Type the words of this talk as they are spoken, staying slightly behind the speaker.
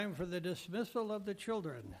Time for the dismissal of the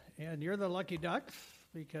children. And you're the lucky ducks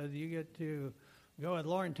because you get to go with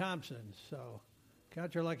Lauren Thompson. So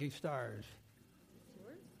count your lucky stars. It's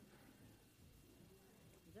yours?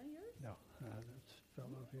 Is that yours? No, that's fell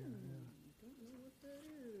up here. I don't know what that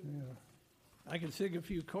is. Yeah. I can sing a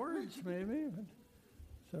few chords maybe.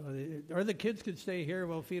 Or the kids could stay here.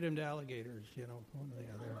 We'll feed them to alligators, one or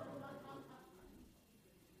the other.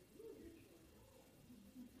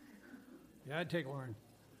 Yeah, I'd take Lauren.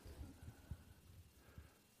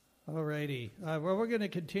 All righty. Well, we're going to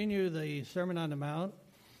continue the Sermon on the Mount,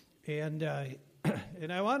 and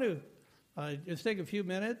I want to just take a few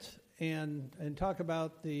minutes and talk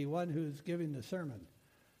about the one who's giving the sermon,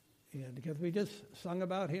 and because we just sung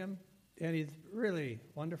about him, and he's really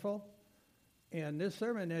wonderful, and this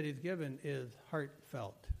sermon that he's given is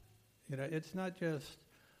heartfelt. It's not just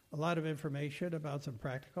a lot of information about some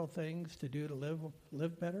practical things to do to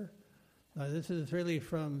live better. This is really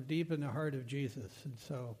from deep in the heart of Jesus, and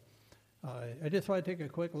so. I just want to take a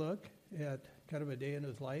quick look at kind of a day in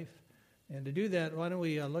his life. And to do that, why don't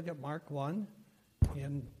we look at Mark 1.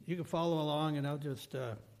 And you can follow along, and I'll just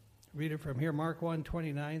read it from here. Mark 1,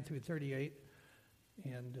 29 through 38.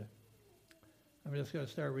 And I'm just going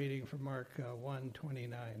to start reading from Mark 1,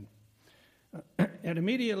 29. And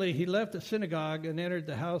immediately he left the synagogue and entered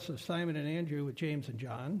the house of Simon and Andrew with James and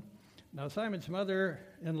John. Now Simon's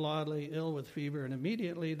mother-in-law lay ill with fever, and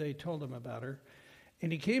immediately they told him about her.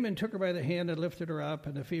 And he came and took her by the hand and lifted her up,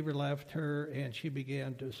 and the fever left her, and she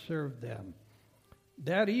began to serve them.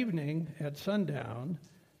 That evening at sundown,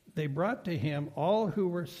 they brought to him all who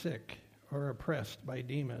were sick or oppressed by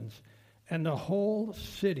demons, and the whole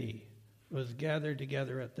city was gathered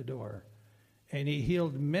together at the door. And he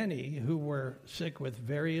healed many who were sick with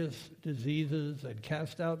various diseases and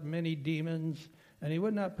cast out many demons, and he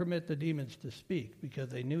would not permit the demons to speak because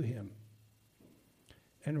they knew him.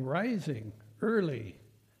 And rising early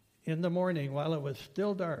in the morning, while it was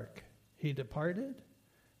still dark, he departed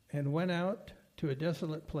and went out to a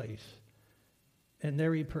desolate place, and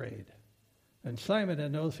there he prayed. And Simon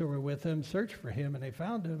and those who were with him searched for him, and they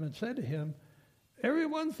found him and said to him,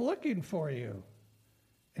 "Everyone's looking for you."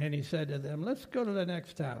 And he said to them, "Let's go to the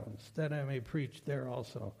next towns, that I may preach there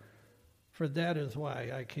also, for that is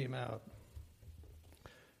why I came out."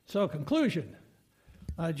 So, conclusion.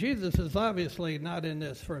 Jesus is obviously not in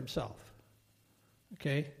this for himself.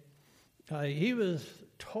 Okay? He was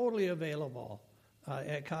totally available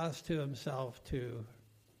at cost to himself to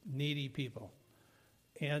needy people.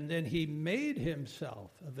 And then he made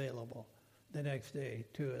himself available the next day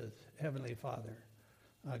to his heavenly Father,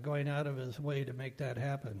 going out of his way to make that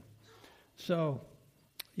happen. So,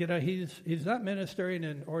 he's not ministering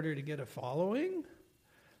in order to get a following.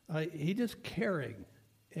 He's just caring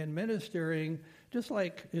and ministering, just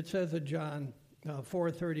like it says in John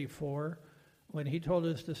 4:34, when he told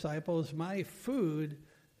his disciples, "My food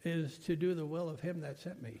is to do the will of him that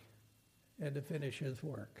sent me and to finish his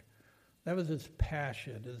work." That was his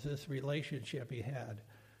passion, is this relationship he had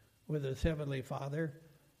with his heavenly Father,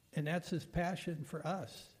 and that's his passion for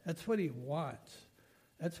us. That's what he wants.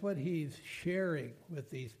 That's what he's sharing with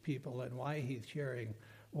these people, and why he's sharing.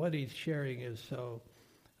 What he's sharing is so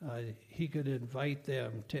he could invite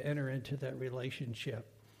them to enter into that relationship.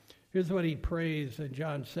 Here's what he prays in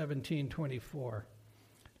John 17:24.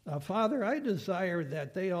 "Father, I desire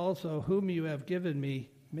that they also whom you have given me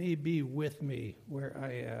may be with me where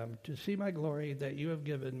I am, to see my glory that you have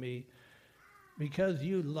given me, because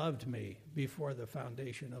you loved me before the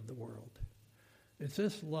foundation of the world." It's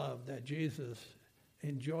this love that Jesus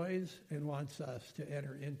enjoys and wants us to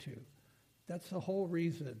enter into. That's the whole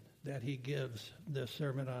reason that he gives the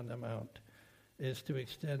Sermon on the Mount, is to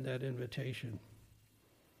extend that invitation.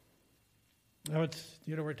 Now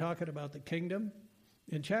we're talking about the kingdom.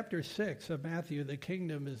 In chapter 6 of Matthew, the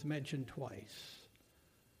kingdom is mentioned twice.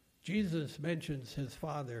 Jesus mentions his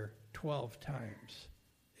Father 12 times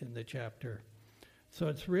in the chapter. So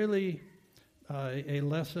it's really a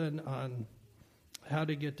lesson on how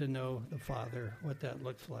to get to know the Father, what that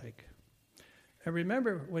looks like. And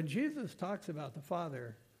remember, when Jesus talks about the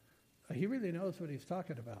Father, he really knows what he's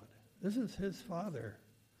talking about. This is his Father.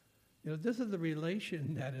 This is the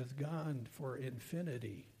relation that has gone for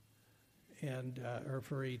infinity, or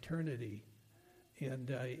for eternity, and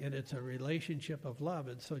it's a relationship of love.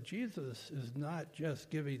 And so Jesus is not just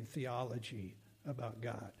giving theology about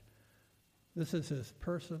God. This is his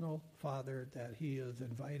personal Father that he is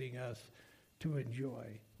inviting us to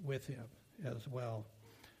enjoy with him as well.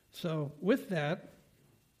 So with that,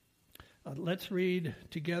 let's read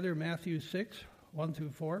together Matthew 6, 1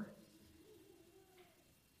 through 4.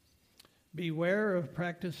 "Beware of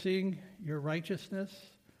practicing your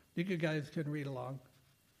righteousness You guys can read along.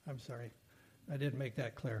 I'm sorry. I didn't make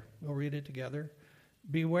that clear. We'll read it together.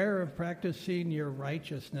 Beware of practicing your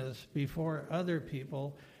righteousness before other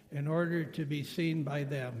people in order to be seen by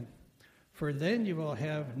them, for then you will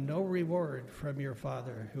have no reward from your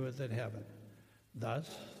Father who is in heaven.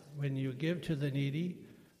 Thus, when you give to the needy,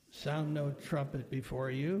 sound no trumpet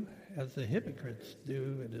before you, as the hypocrites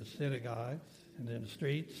do in the synagogues and in the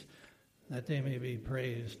streets, that they may be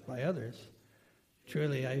praised by others.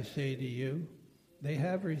 Truly I say to you, they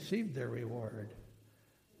have received their reward.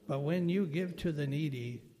 But when you give to the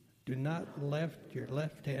needy, do not let your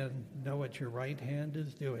left hand know what your right hand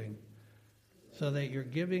is doing, so that your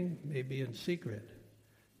giving may be in secret,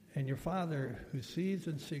 and your Father who sees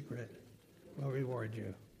in secret will reward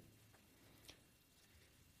you.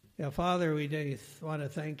 Yeah, Father, we want to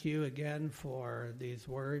thank you again for these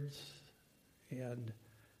words, and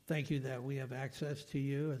thank you that we have access to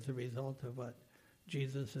you as a result of what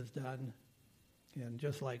Jesus has done. And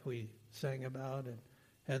just like we sang about and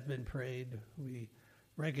has been prayed, we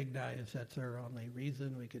recognize that's our only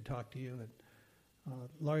reason we could talk to you. And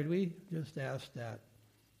Lord, we just ask that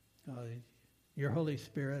your Holy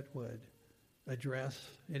Spirit would address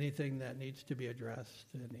anything that needs to be addressed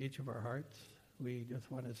in each of our hearts. We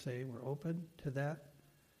just want to say we're open to that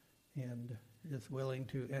and just willing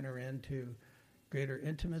to enter into greater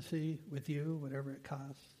intimacy with you, whatever it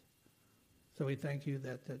costs. So we thank you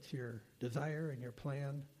that that's your desire and your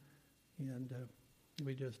plan, and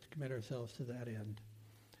we just commit ourselves to that end.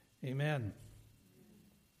 Amen.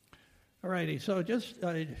 All righty, so just,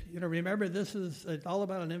 remember this is all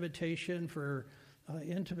about an invitation for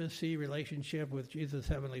intimacy, relationship with Jesus,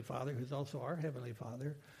 Heavenly Father, who's also our Heavenly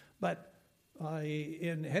Father. But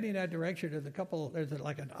in heading that direction, there's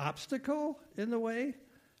like an obstacle in the way.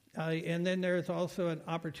 And then there's also an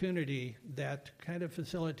opportunity that kind of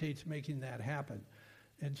facilitates making that happen.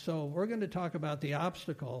 And so we're going to talk about the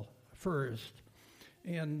obstacle first.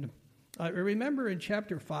 And remember in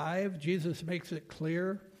chapter 5, Jesus makes it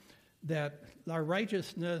clear that our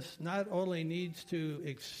righteousness not only needs to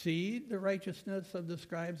exceed the righteousness of the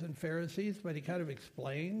scribes and Pharisees, but he kind of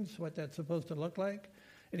explains what that's supposed to look like.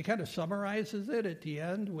 And he kind of summarizes it at the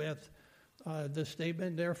end with the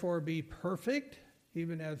statement, therefore be perfect,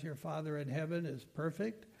 even as your Father in heaven is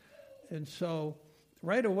perfect. And so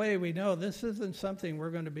right away we know this isn't something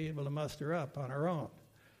we're going to be able to muster up on our own.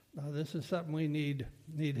 This is something we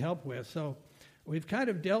need help with. So we've kind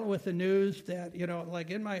of dealt with the news that,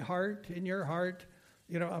 like in my heart, in your heart,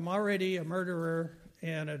 I'm already a murderer,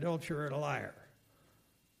 an adulterer, and a liar.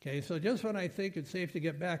 Okay, so just when I think it's safe to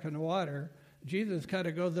get back in the water, Jesus kind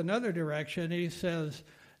of goes another direction. He says,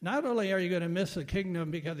 not only are you going to miss the kingdom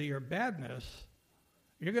because of your badness,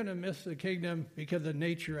 you're going to miss the kingdom because of the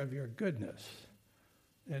nature of your goodness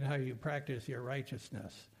and how you practice your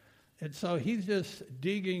righteousness. And so he's just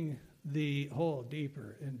digging the hole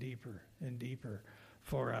deeper and deeper and deeper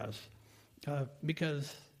for us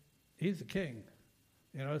because he's the king.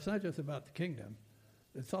 It's not just about the kingdom.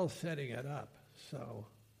 It's all setting it up so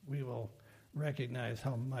we will recognize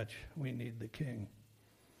how much we need the king.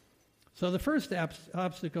 So the first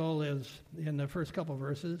obstacle is in the first couple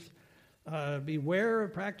verses. Beware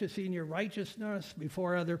of practicing your righteousness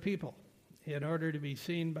before other people in order to be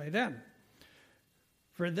seen by them.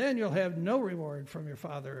 For then you'll have no reward from your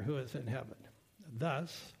Father who is in heaven.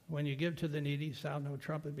 Thus, when you give to the needy, sound no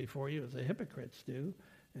trumpet before you, as the hypocrites do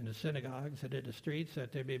in the synagogues and in the streets,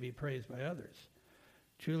 that they may be praised by others.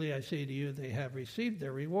 Truly I say to you, they have received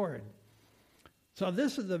their reward. So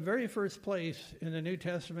this is the very first place in the New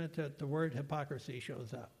Testament that the word hypocrisy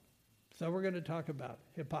shows up. So we're going to talk about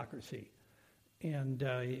hypocrisy. And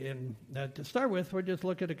to start with, we'll just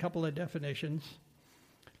look at a couple of definitions.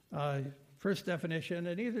 First definition,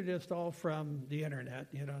 and these are just all from the internet,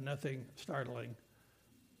 nothing startling.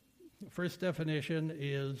 First definition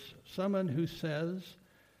is someone who says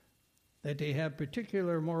that they have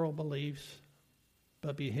particular moral beliefs,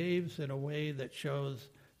 but behaves in a way that shows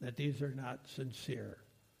that these are not sincere.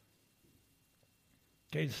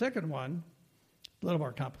 Okay, the second one, a little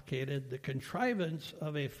more complicated, the contrivance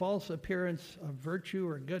of a false appearance of virtue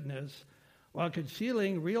or goodness while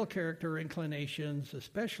concealing real character inclinations,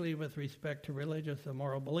 especially with respect to religious and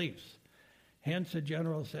moral beliefs. Hence, a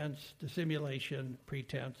general sense, dissimulation,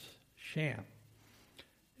 pretense, sham.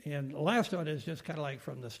 And the last one is just kind of like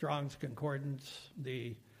from the Strong's Concordance,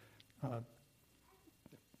 the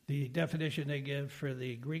definition they give for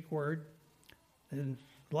the Greek word, and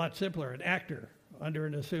a lot simpler, an actor under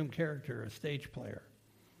an assumed character, a stage player.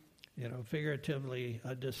 Figuratively,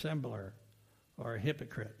 a dissembler or a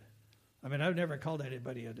hypocrite. I mean, I've never called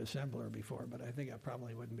anybody a dissembler before, but I think I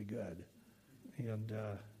probably wouldn't be good. And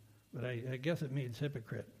but I guess it means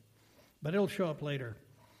hypocrite. But it'll show up later.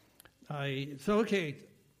 I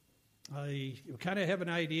kind of have an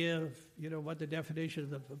idea of, what the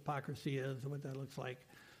definition of hypocrisy is and what that looks like.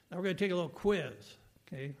 Now we're going to take a little quiz,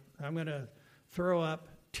 okay? I'm going to throw up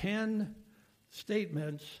 10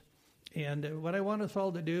 statements, and what I want us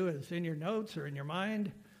all to do is in your notes or in your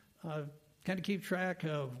mind, kind of keep track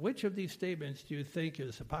of which of these statements do you think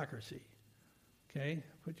is hypocrisy, okay?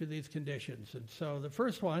 Which of these conditions? And so the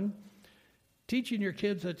first one, teaching your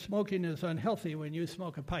kids that smoking is unhealthy when you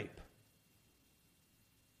smoke a pipe.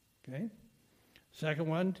 Okay? Second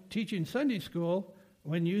one, teaching Sunday school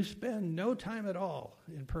when you spend no time at all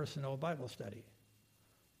in personal Bible study.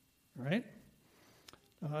 All right?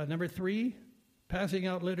 Number 3, passing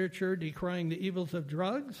out literature decrying the evils of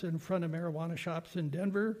drugs in front of marijuana shops in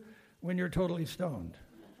Denver when you're totally stoned.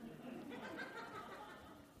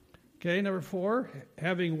 Okay, number 4,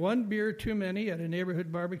 having one beer too many at a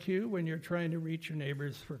neighborhood barbecue when you're trying to reach your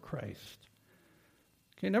neighbors for Christ.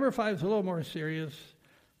 Okay, number 5 is a little more serious.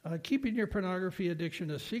 Keeping your pornography addiction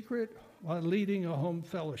a secret while leading a home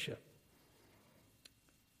fellowship.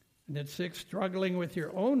 And then 6, struggling with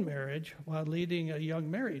your own marriage while leading a young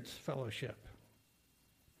marrieds fellowship.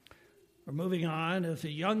 We're moving on, as a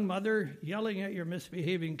young mother yelling at your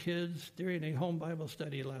misbehaving kids during a home Bible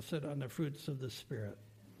study lesson on the fruits of the Spirit.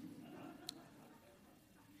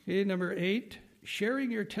 Okay, number 8, sharing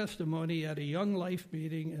your testimony at a young life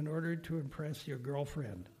meeting in order to impress your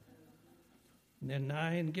girlfriend. And then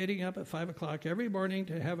 9, getting up at 5 o'clock every morning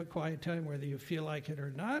to have a quiet time whether you feel like it or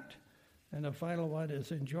not. And the final one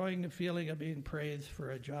is enjoying the feeling of being praised for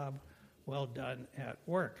a job well done at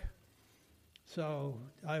work. So,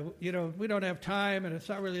 we don't have time, and it's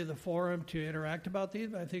not really the forum to interact about these,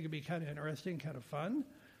 but I think it'd be kind of interesting, kind of fun,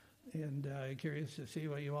 and curious to see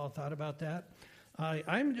what you all thought about that.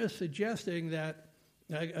 I'm just suggesting that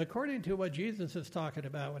according to what Jesus is talking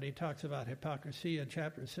about when he talks about hypocrisy in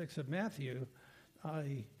chapter 6 of Matthew,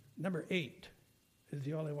 number 8 is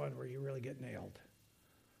the only one where you really get nailed.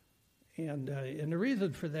 And the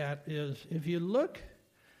reason for that is if you look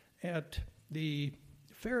at the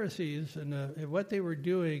Pharisees and what they were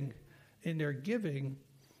doing in their giving,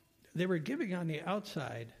 they were giving on the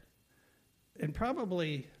outside and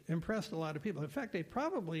probably impressed a lot of people. In fact, they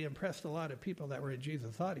probably impressed a lot of people that were in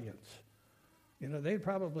Jesus' audience. They'd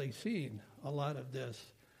probably seen a lot of this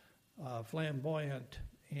flamboyant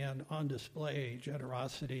and on display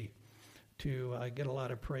generosity to get a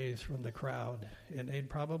lot of praise from the crowd, and they'd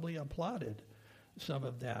probably applauded some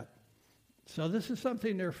of that. So this is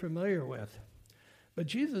something they're familiar with. But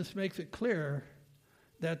Jesus makes it clear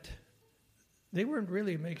that they weren't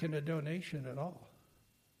really making a donation at all.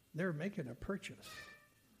 They were making a purchase.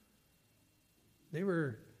 They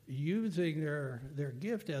were using their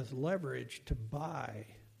gift as leverage to buy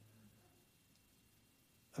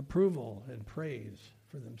approval and praise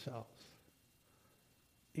for themselves.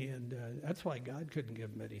 And that's why God couldn't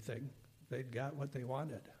give them anything. They'd got what they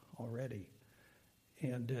wanted already.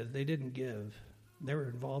 And they didn't give. They were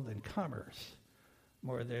involved in commerce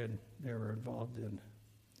more than they were involved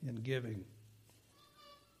in giving.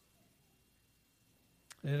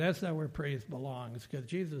 And that's not where praise belongs, because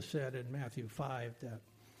Jesus said in Matthew 5 that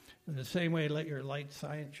in the same way, let your light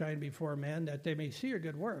shine before men, that they may see your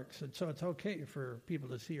good works. And so it's okay for people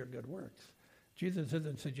to see your good works. Jesus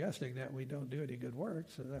isn't suggesting that we don't do any good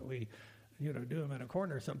works, or that we, do them in a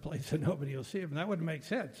corner someplace and nobody will see them. That wouldn't make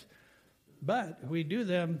sense. But we do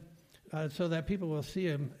them so that people will see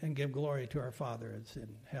him and give glory to our Father that's in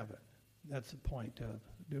heaven. That's the point of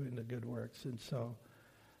doing the good works. And so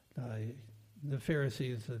the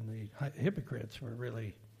Pharisees and the hypocrites were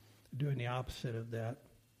really doing the opposite of that.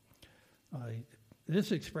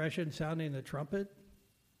 This expression, sounding the trumpet,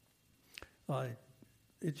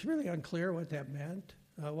 it's really unclear what that meant.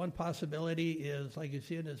 One possibility is, like you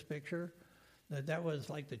see in this picture, that was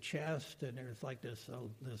like the chest, and there's like this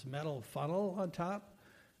metal funnel on top.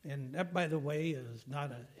 And that, by the way, is not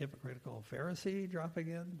a hypocritical Pharisee dropping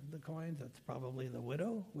in the coins. That's probably the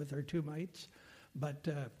widow with her 2 mites. But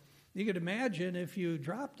you could imagine if you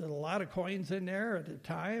dropped a lot of coins in there at a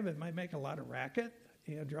time, it might make a lot of racket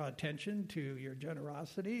and draw attention to your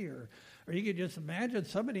generosity. Or you could just imagine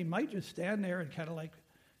somebody might just stand there and kind of like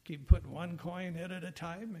keep putting 1 coin in at a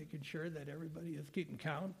time, making sure that everybody is keeping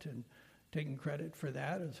count and taking credit for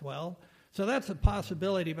that as well. So that's a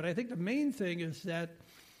possibility. But I think the main thing is that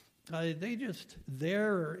they just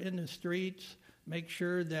there or in the streets make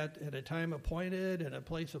sure that at a time appointed and a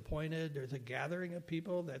place appointed, there's a gathering of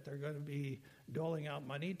people that they're going to be doling out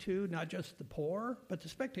money to, not just the poor, but the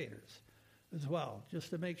spectators as well,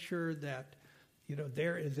 just to make sure that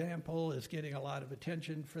their example is getting a lot of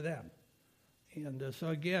attention for them. And so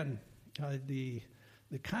again, the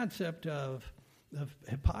concept of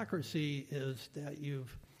hypocrisy is that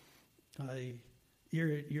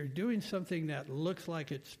you're doing something that looks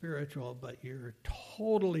like it's spiritual, but you're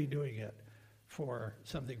totally doing it for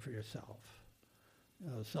something for yourself,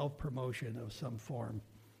 self-promotion of some form.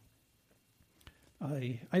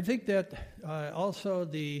 I think that also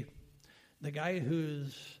the guy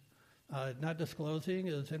who's not disclosing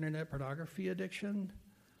his internet pornography addiction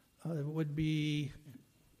would be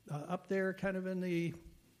up there kind of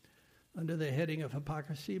under the heading of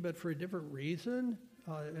hypocrisy, but for a different reason.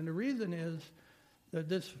 And the reason is that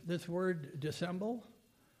this word dissemble,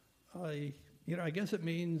 I guess it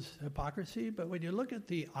means hypocrisy, but when you look at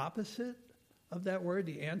the opposite of that word,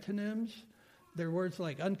 the antonyms, they're words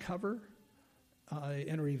like uncover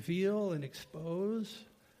and reveal and expose.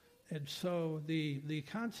 And so the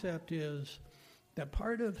concept is that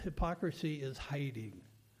part of hypocrisy is hiding.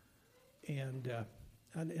 And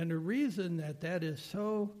the reason that is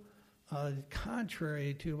so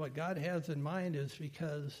contrary to what God has in mind is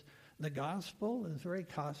because the gospel is very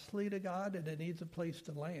costly to God, and it needs a place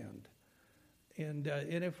to land. And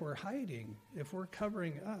if we're hiding, if we're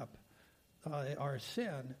covering up our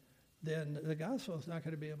sin, then the gospel is not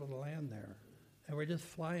going to be able to land there. And we're just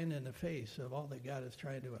flying in the face of all that God is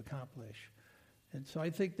trying to accomplish. And so I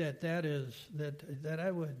think that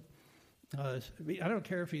I would, I don't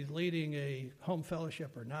care if he's leading a home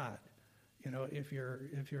fellowship or not. If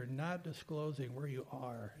you're not disclosing where you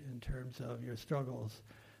are in terms of your struggles,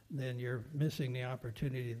 then you're missing the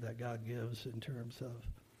opportunity that God gives in terms of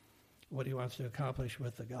what he wants to accomplish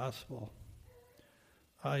with the gospel.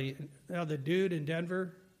 Now the dude in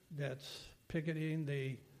Denver that's picketing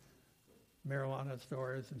the marijuana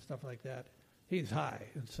stores and stuff like that, he's high,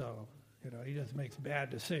 and so he just makes bad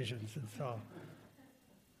decisions, and so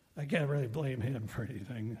I can't really blame him for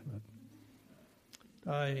anything.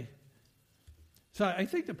 So I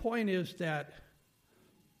think the point is that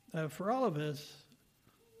for all of us,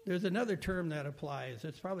 there's another term that applies.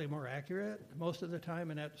 It's probably more accurate most of the time,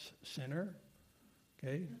 and that's sinner.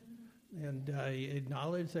 Okay, and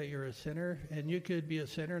acknowledge that you're a sinner, and you could be a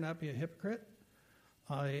sinner, not be a hypocrite.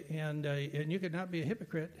 And you could not be a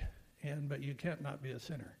hypocrite, but you can't not be a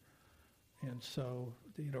sinner. And so,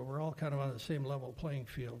 we're all kind of on the same level playing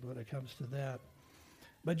field when it comes to that.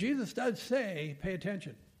 But Jesus does say, pay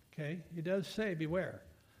attention, okay? He does say, beware.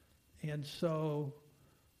 And so,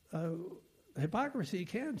 hypocrisy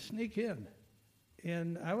can sneak in.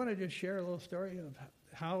 And I want to just share a little story of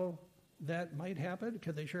how that might happen,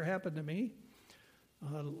 because it sure happened to me.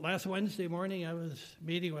 Last Wednesday morning, I was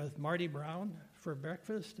meeting with Marty Brown for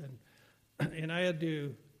breakfast, and I had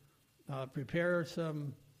to prepare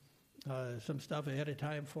some stuff ahead of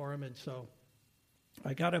time for him, and so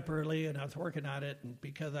I got up early and I was working on it, and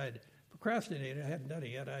because I'd procrastinated, I hadn't done it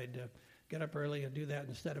yet, I'd get up early and do that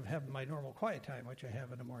instead of having my normal quiet time, which I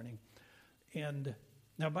have in the morning. And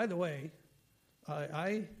now, by the way,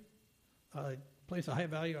 I place a high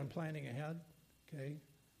value on planning ahead, okay,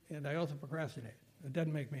 and I also procrastinate. It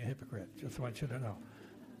doesn't make me a hypocrite, just want you to know.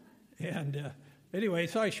 And anyway,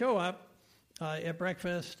 so I show up at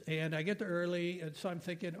breakfast, and I get there early, and so I'm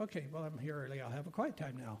thinking, okay, well, I'm here early. I'll have a quiet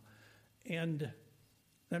time now. And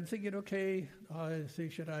I'm thinking, okay,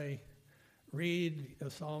 should I read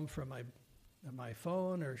a psalm from my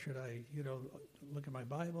phone, or should I, look at my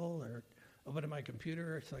Bible, or open up my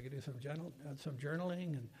computer so I can do some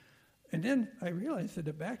journaling? And then I realized in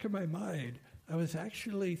the back of my mind, I was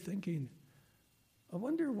actually thinking, I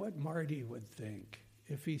wonder what Marty would think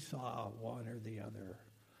if he saw one or the other.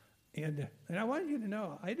 And I want you to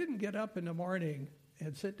know, I didn't get up in the morning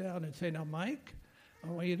and sit down and say, now, Mike, I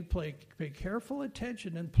want you to pay careful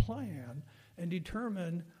attention and plan and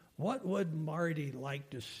determine what would Marty like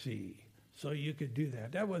to see so you could do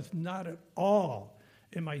that. That was not at all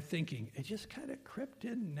in my thinking. It just kind of crept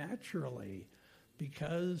in naturally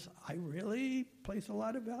because I really place a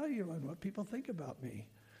lot of value on what people think about me.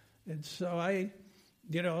 And so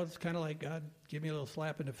it's kind of like God gave me a little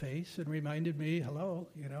slap in the face and reminded me, hello,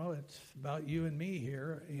 it's about you and me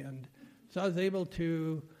here. And so I was able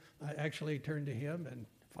to actually turn to him and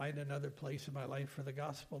find another place in my life for the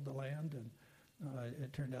gospel to land. And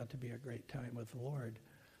it turned out to be a great time with the Lord.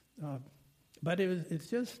 But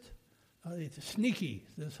it's sneaky,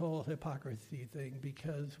 this whole hypocrisy thing,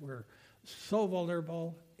 because we're so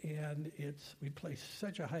vulnerable, and we place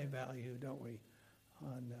such a high value, don't we,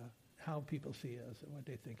 on how people see us and what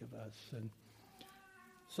they think of us. And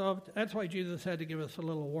so that's why Jesus had to give us a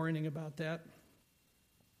little warning about that.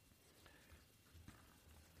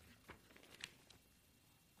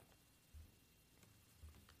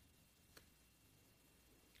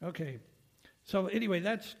 Okay. So anyway,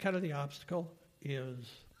 that's kind of the obstacle, is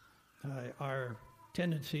our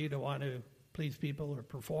tendency to want to please people or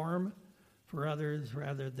perform for others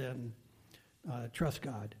rather than trust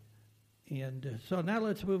God. And so now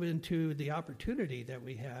let's move into the opportunity that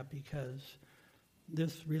we have, because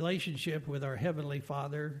this relationship with our Heavenly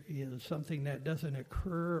Father is something that doesn't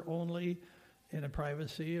occur only in the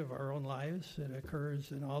privacy of our own lives. It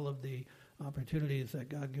occurs in all of the opportunities that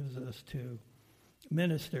God gives us to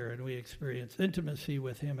minister, and we experience intimacy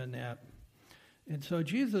with Him in that. And so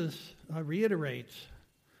Jesus reiterates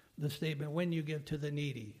the statement, when you give to the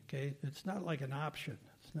needy, okay? It's not like an option.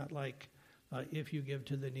 It's not like if you give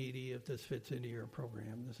to the needy, if this fits into your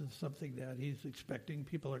program. This is something that He's expecting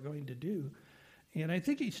people are going to do. And I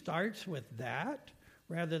think He starts with that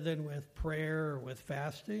rather than with prayer or with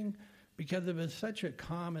fasting, because it was such a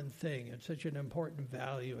common thing. It's such an important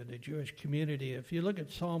value in the Jewish community. If you look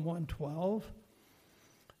at Psalm 112,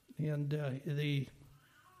 and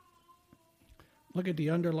look at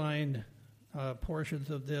the underlined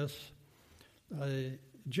portions of this,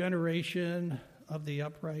 generation of the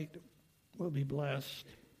upright will be blessed.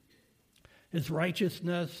 His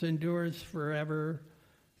righteousness endures forever.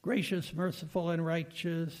 Gracious, merciful, and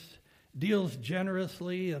righteous, deals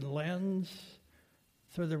generously and lends,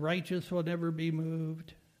 so the righteous will never be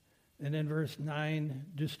moved. And in verse 9,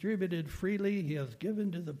 distributed freely, He has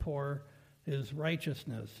given to the poor. His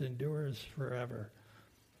righteousness endures forever.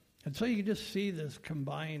 And so you just see this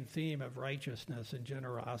combined theme of righteousness and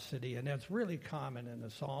generosity, and that's really common in the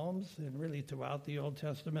Psalms and really throughout the Old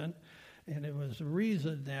Testament. And it was the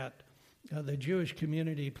reason that the Jewish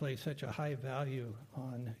community placed such a high value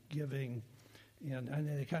on giving. And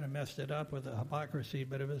they kind of messed it up with the hypocrisy,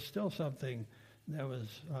 but it was still something that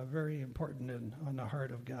was very important on the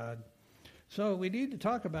heart of God. So we need to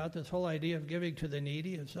talk about this whole idea of giving to the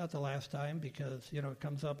needy. It's not the last time, because, it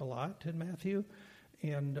comes up a lot in Matthew.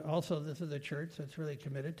 And also, this is a church that's really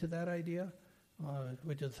committed to that idea,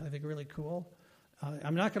 which is, I think, really cool.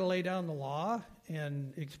 I'm not going to lay down the law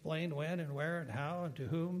and explain when and where and how and to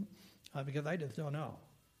whom, because I just don't know.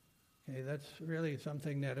 Okay, that's really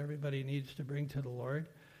something that everybody needs to bring to the Lord.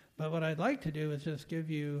 But what I'd like to do is just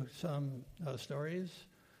give you some stories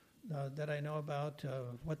that I know about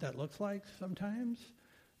what that looks like sometimes.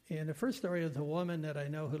 And the first story is a woman that I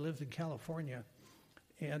know who lives in California.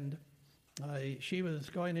 And she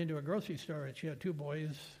was going into a grocery store, and she had two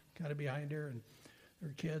boys kind of behind her and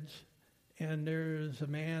her kids. And there's a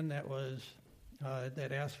man that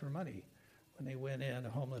asked for money when they went in, a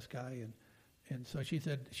homeless guy. And so she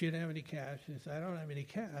said she didn't have any cash. She said, I don't have any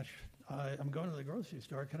cash. I'm going to the grocery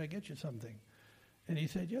store. Can I get you something? And he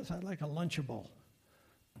said, yes, I'd like a Lunchable.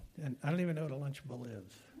 And I don't even know what a Lunchable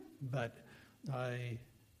is. But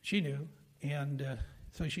she knew. And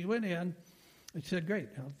so she went in. And she said, great,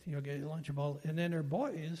 I'll get you a Lunchable. And then her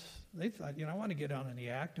boys, they thought, I want to get on in the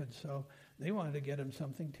act. And so they wanted to get him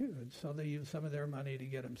something too. And so they used some of their money to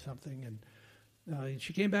get him something. And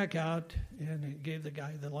she came back out and gave the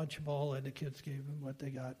guy the Lunchable, and the kids gave him what they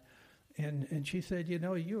got. And she said,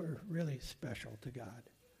 you are really special to God.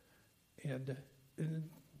 And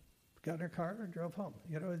got in her car and drove home.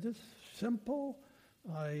 Just simple.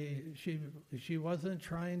 She wasn't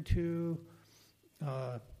trying to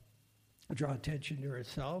draw attention to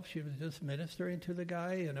herself. She was just ministering to the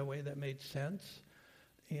guy in a way that made sense,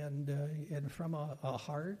 and from a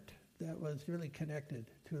heart that was really connected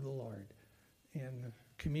to the Lord, and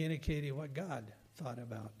communicating what God thought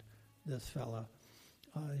about this fella.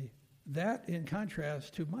 That in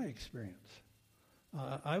contrast to my experience.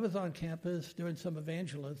 I was on campus doing some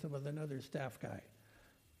evangelism with another staff guy,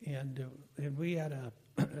 and we had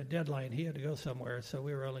a deadline. He had to go somewhere, so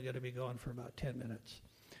we were only going to be going for about 10 minutes.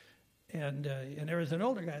 And there was an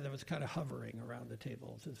older guy that was kind of hovering around the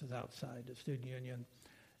tables. This is outside the student union.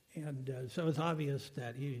 And so it was obvious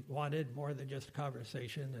that he wanted more than just a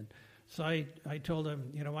conversation. And so I told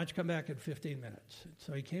him, why don't you come back in 15 minutes?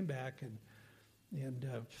 So he came back, and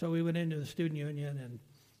so we went into the student union, and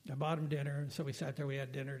I bought him dinner. And so we sat there, we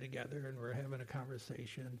had dinner together, and we're having a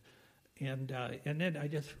conversation. And then I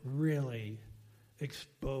just really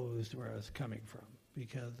exposed where I was coming from,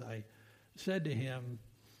 because I said to him,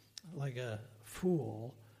 like a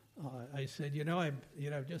fool, I said,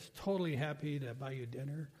 I'm just totally happy to buy you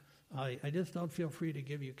dinner. I just don't feel free to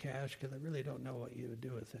give you cash because I really don't know what you would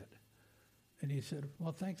do with it. And he said,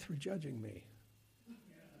 well, thanks for judging me.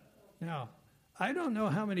 Now, I don't know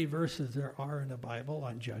how many verses there are in the Bible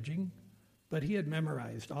on judging, but he had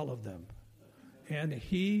memorized all of them. And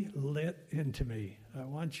he lit into me. I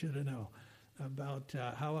want you to know about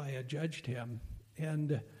how I had judged him.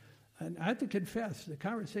 And I have to confess, the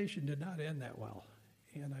conversation did not end that well.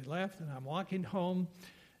 And I left, and I'm walking home,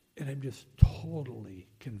 and I'm just totally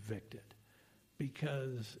convicted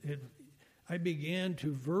because I began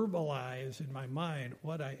to verbalize in my mind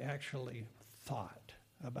what I actually thought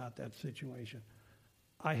about that situation.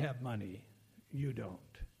 I have money. You don't.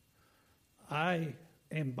 I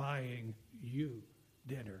am buying you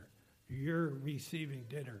dinner. You're receiving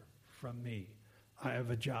dinner from me. I have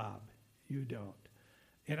a job. You don't.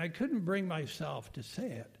 And I couldn't bring myself to say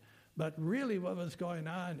it. But really what was going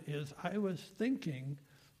on is I was thinking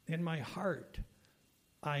in my heart,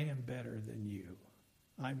 I am better than you.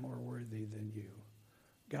 I'm more worthy than you.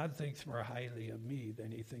 God thinks more highly of me than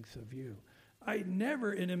he thinks of you. I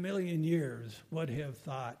never in a million years would have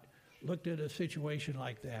looked at a situation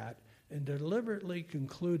like that and deliberately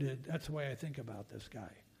concluded, that's the way I think about this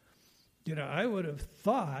guy. You know, I would have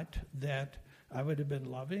thought that I would have been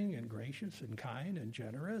loving and gracious and kind and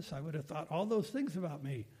generous. I would have thought all those things about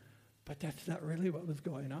me. But that's not really what was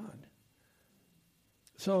going on.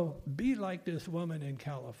 So be like this woman in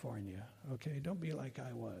California, okay? Don't be like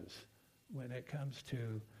I was when it comes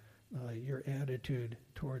to your attitude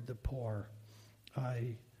toward the poor.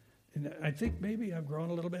 I think maybe I've grown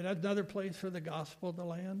a little bit. Another place for the gospel to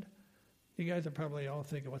land. You guys are probably all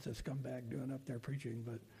thinking, what's this scumbag doing up there preaching?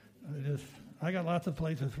 But I got lots of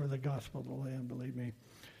places for the gospel to land, believe me.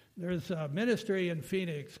 There's a ministry in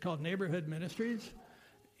Phoenix called Neighborhood Ministries.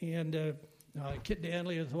 And Kit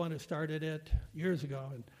Danley is the one who started it years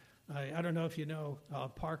ago. And I don't know if you know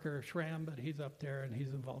Parker Schramm, but he's up there and he's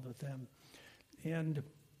involved with them. And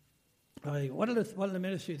one of the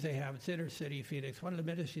ministries they have, it's inner city Phoenix, one of the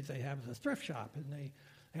ministries they have is a thrift shop. And they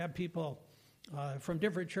have people from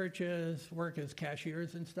different churches work as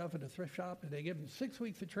cashiers and stuff at a thrift shop. And they give them 6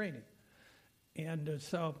 weeks of training. And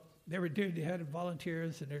so they had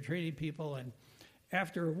volunteers and they're training people. And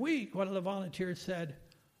after a week, one of the volunteers said,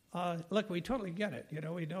 look, we totally get it. You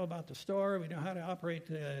know, we know about the store. We know how to operate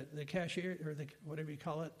the cashier, or the whatever you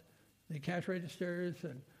call it, the cash registers.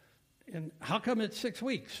 And how come it's 6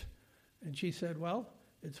 weeks? And she said, well,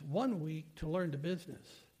 it's 1 week to learn the business.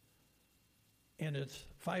 And it's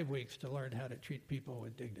 5 weeks to learn how to treat people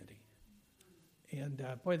with dignity. And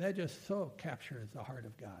boy, that just so captures the heart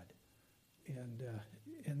of God.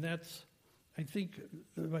 And that's, I think,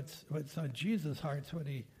 what's on Jesus' hearts when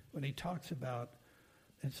he talks about.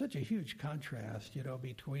 It's such a huge contrast, you know,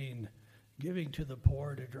 between giving to the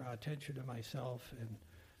poor to draw attention to myself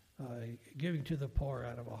and giving to the poor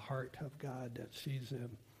out of a heart of God that sees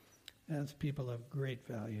them as people of great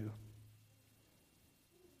value.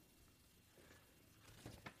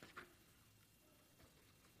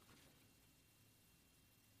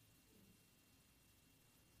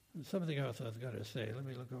 And something else I was going to say. Let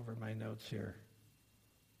me look over my notes here.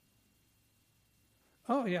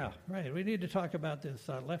 Oh, yeah, right. We need to talk about this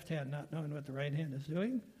left hand not knowing what the right hand is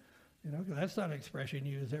doing. You know, 'cause that's not an expression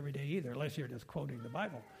you use every day either, unless you're just quoting the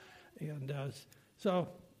Bible. And so,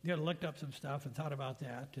 you know, looked up some stuff and thought about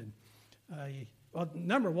that. And, well,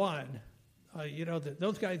 number one, you know,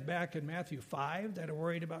 those guys back in Matthew 5 that are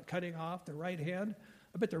worried about cutting off the right hand,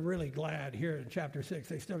 I bet they're really glad here in chapter 6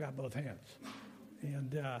 they still got both hands.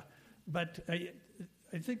 And but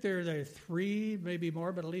I think there are 3, maybe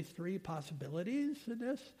more, but at least 3 possibilities in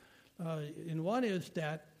this. And one is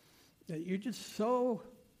that you're just so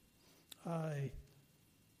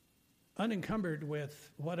unencumbered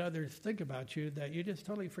with what others think about you that you just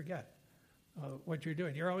totally forget what you're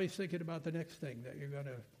doing. You're always thinking about the next thing that you're going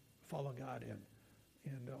to follow God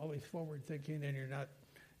in, and always forward thinking, and you're not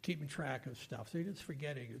keeping track of stuff. So you're just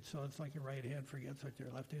forgetting it. So it's like your right hand forgets what your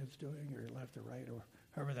left hand's doing, or your left or right, or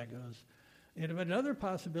however that goes. And another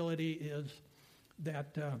possibility is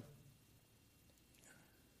that,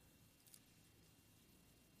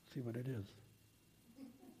 see what it is.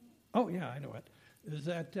 Oh, yeah, I know it. Is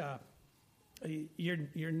that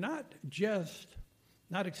you're not just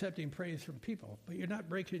not accepting praise from people, but you're not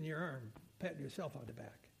breaking your arm, patting yourself on the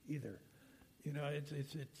back either. You know,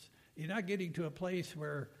 it's you're not getting to a place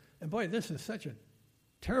where, and boy, this is such a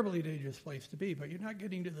terribly dangerous place to be, but you're not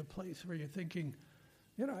getting to the place where you're thinking,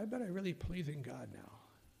 you know, I bet I'm really pleasing God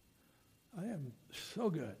now. I am so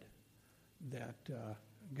good that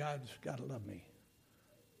God's got to love me.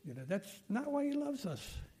 You know, that's not why he loves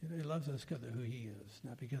us. You know, he loves us because of who he is,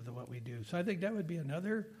 not because of what we do. So I think that would be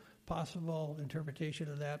another possible interpretation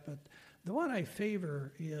of that. But the one I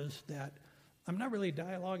favor is that I'm not really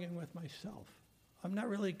dialoguing with myself. I'm not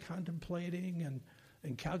really contemplating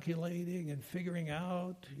and calculating and figuring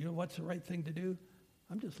out, you know, what's the right thing to do.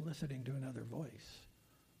 I'm just listening to another voice.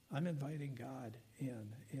 I'm inviting God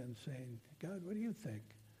in and saying, God, what do you think?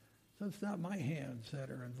 So it's not my hands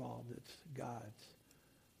that are involved, it's God's.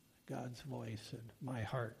 God's voice and my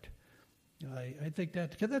heart. I think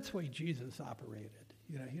that, because that's the way Jesus operated.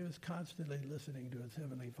 He was constantly listening to his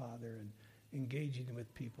Heavenly Father and engaging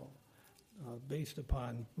with people based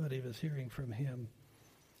upon what he was hearing from him.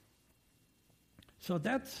 So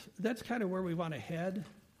that's kind of where we want to head.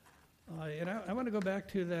 And I want to go back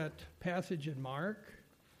to that passage in Mark,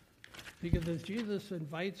 because as Jesus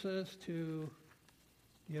invites us to,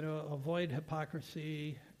 avoid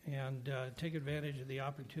hypocrisy and take advantage of the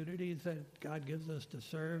opportunities that God gives us to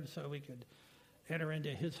serve so we could enter into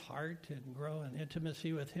his heart and grow in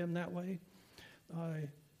intimacy with him that way.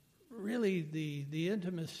 Really, the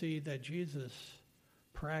intimacy that Jesus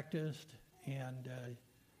practiced and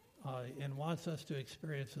wants us to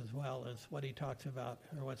experience as well is what he talks about,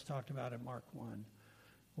 or what's talked about in Mark 1,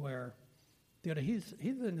 where he's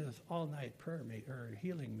in this all-night prayer or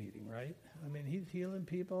healing meeting, right? I mean, he's healing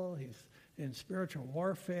people. He's in spiritual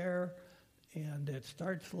warfare, and it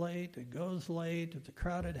starts late. It goes late. It's a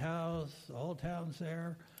crowded house. The whole town's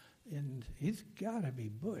there, and he's got to be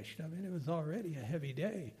bushed. I mean, it was already a heavy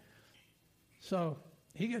day. So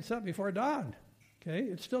he gets up before dawn, okay?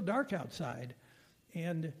 It's still dark outside,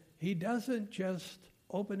 and he doesn't just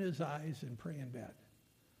open his eyes and pray in bed.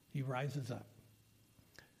 He rises up.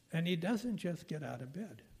 And he doesn't just get out of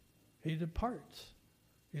bed. He departs.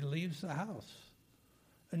 He leaves the house.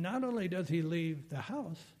 And not only does he leave the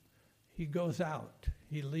house, he goes out.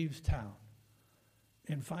 He leaves town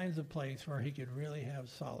and finds a place where he could really have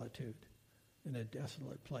solitude in a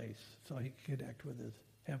desolate place so he can connect with his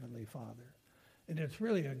Heavenly Father. And it's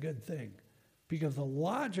really a good thing, because the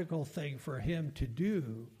logical thing for him to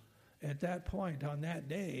do at that point on that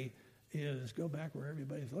day is go back where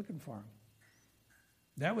everybody's looking for him.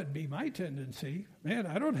 That would be my tendency. Man,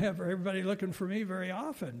 I don't have everybody looking for me very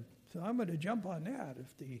often, so I'm going to jump on that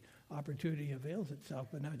if the opportunity avails itself,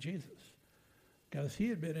 but not Jesus. Because he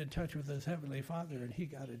had been in touch with his Heavenly Father, and he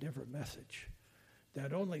got a different message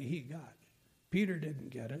that only he got. Peter didn't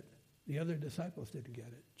get it. The other disciples didn't get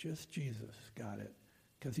it. Just Jesus got it,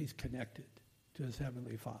 because he's connected to his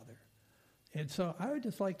Heavenly Father. And so I would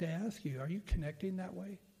just like to ask you, are you connecting that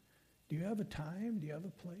way? Do you have a time? Do you have a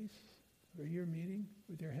place where you're meeting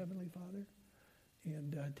with your Heavenly Father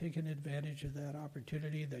and taking advantage of that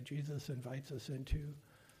opportunity that Jesus invites us into?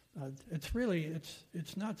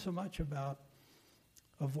 It's not so much about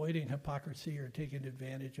avoiding hypocrisy or taking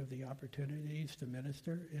advantage of the opportunities to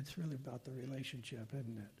minister. It's really about the relationship,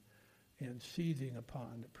 isn't it? And seizing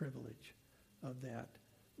upon the privilege of that,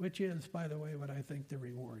 which is, by the way, what I think the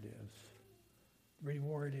reward is.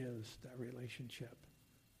 Reward is that relationship.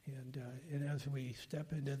 And as we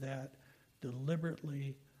step into that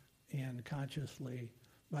deliberately and consciously,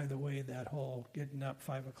 by the way, that whole getting up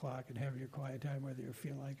 5 o'clock and having your quiet time, whether you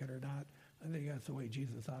feel like it or not, I think that's the way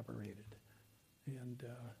Jesus operated. And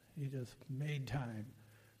he just made time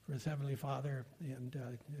for his Heavenly Father, and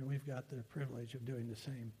we've got the privilege of doing the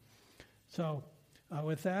same. So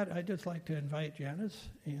with that, I'd just like to invite Janice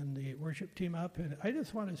and the worship team up, and I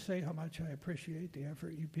just want to say how much I appreciate the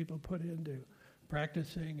effort you people put into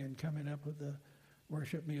practicing and coming up with the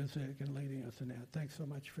worship music and leading us in that. Thanks so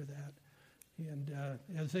much for that. And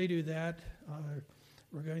as they do that,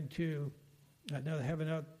 we're going to have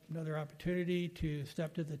another opportunity to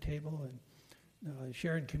step to the table and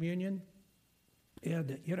share in communion.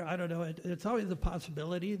 And, I don't know, it's always a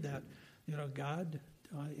possibility that, God,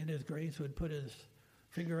 in his grace, would put his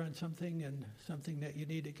finger on something, and something that you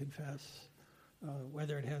need to confess,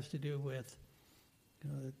 whether it has to do with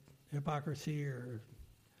hypocrisy or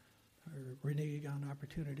reneging on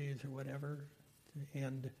opportunities or whatever.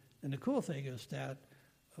 And the cool thing is that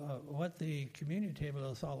what the communion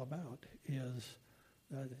table is all about is,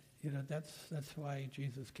 that's why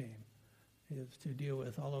Jesus came, is to deal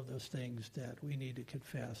with all of those things that we need to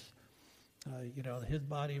confess. His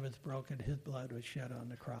body was broken, his blood was shed on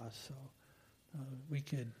the cross, so we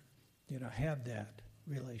could, have that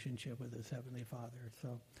relationship with his Heavenly Father.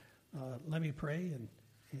 So let me pray, and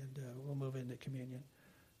we'll move into communion.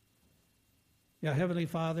 Yeah, Heavenly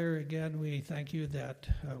Father, again, we thank you that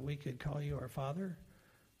we could call you our Father.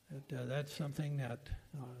 That's something that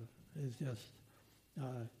is just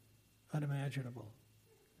unimaginable,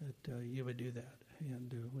 that you would do that.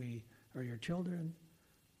 And we are your children.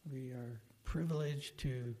 We are privileged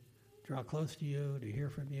to draw close to you, to hear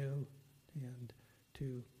from you, and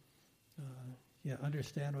to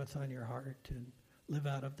understand what's on your heart and live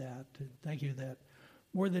out of that. And thank you that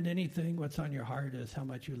more than anything, what's on your heart is how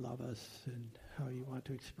much you love us and how you want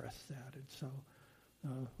to express that. And so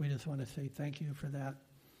we just want to say thank you for that,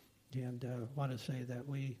 and want to say that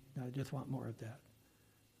we just want more of that.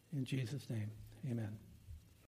 In Jesus' name, amen.